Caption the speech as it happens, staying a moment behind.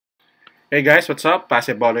Hey guys, what's up?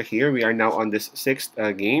 Baller here. We are now on this sixth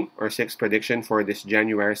game or sixth prediction for this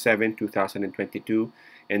January 7, 2022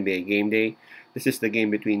 NBA Game Day. This is the game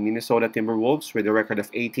between Minnesota Timberwolves with a record of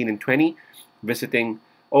 18 and 20, visiting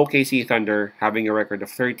OKC Thunder having a record of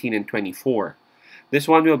 13 and 24. This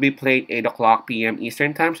one will be played 8 o'clock p.m.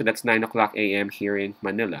 Eastern Time, so that's 9 o'clock a.m. here in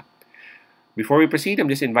Manila. Before we proceed, I'm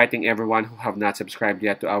just inviting everyone who have not subscribed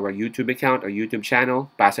yet to our YouTube account or YouTube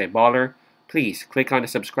channel, Baller. Please click on the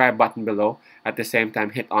subscribe button below. At the same time,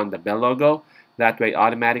 hit on the bell logo. That way,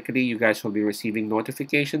 automatically, you guys will be receiving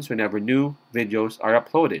notifications whenever new videos are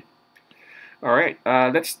uploaded. All right,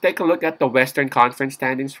 let's take a look at the Western Conference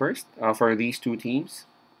standings first for these two teams.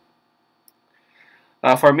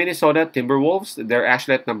 For Minnesota Timberwolves, they're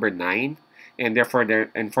actually at number 9. And for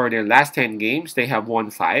their last 10 games, they have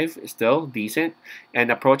won 5, still decent.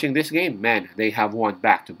 And approaching this game, man, they have won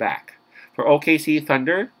back-to-back. For OKC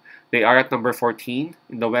Thunder, they are at number 14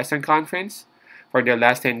 in the Western Conference. For their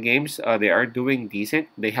last 10 games, they are doing decent.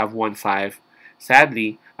 They have won 5.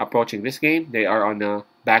 Sadly, approaching this game, they are on a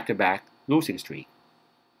back-to-back losing streak.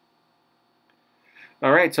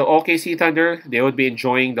 All right, so OKC Thunder, they would be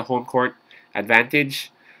enjoying the home court advantage.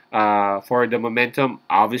 For the momentum,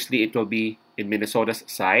 obviously, it will be in Minnesota's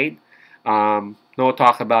side. No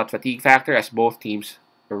talk about fatigue factor as both teams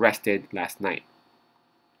were rested last night.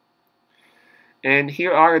 And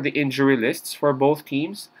here are the injury lists for both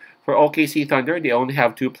teams. For OKC Thunder, they only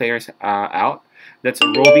have 2 players out. That's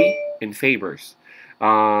Roby and Favors.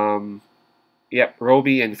 Roby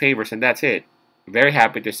and Favors, and that's it. Very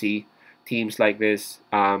happy to see teams like this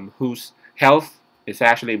whose health is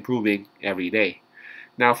actually improving every day.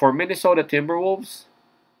 Now, for Minnesota Timberwolves,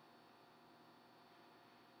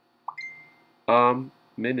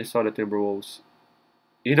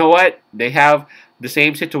 you know what? They have the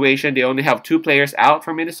same situation. They only have 2 players out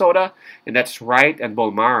for Minnesota, and that's Wright and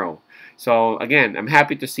Bolmaro. So again, I'm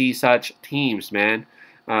happy to see such teams, man.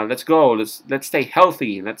 Let's go. Let's stay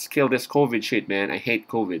healthy. Let's kill this COVID shit, man. I hate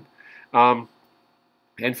COVID.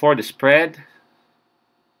 And for the spread,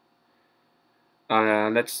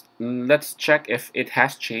 let's check if it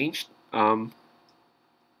has changed.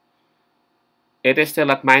 It is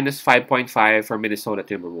still at minus 5.5 for Minnesota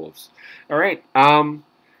Timberwolves. All right.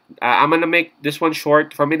 I'm gonna make this one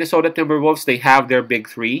short. For Minnesota Timberwolves, they have their big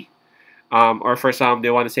 3. Or for some, they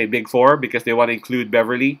want to say big 4 because they want to include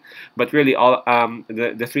Beverly. But really, all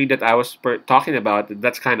the 3 that I was talking about,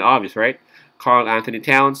 that's kind of obvious, right? Karl Anthony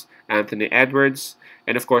Towns, Anthony Edwards,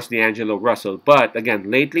 and of course D'Angelo Russell. But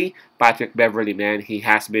again, lately, Patrick Beverly, man, he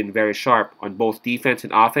has been very sharp on both defense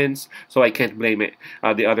and offense. So I can't blame it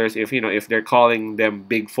the others if they're calling them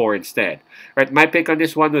Big 4 instead. Right, my pick on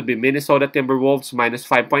this one would be Minnesota Timberwolves minus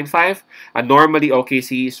 5.5. Normally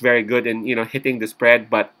OKC is very good in hitting the spread,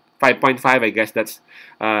 but 5.5, I guess that's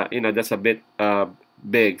that's a bit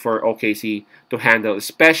big for OKC to handle,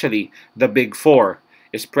 especially the Big 4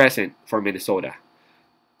 is present for Minnesota.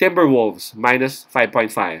 Timberwolves minus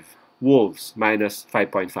 5.5. Wolves minus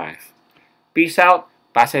 5.5. Peace out.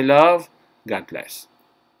 Pass and love. God bless.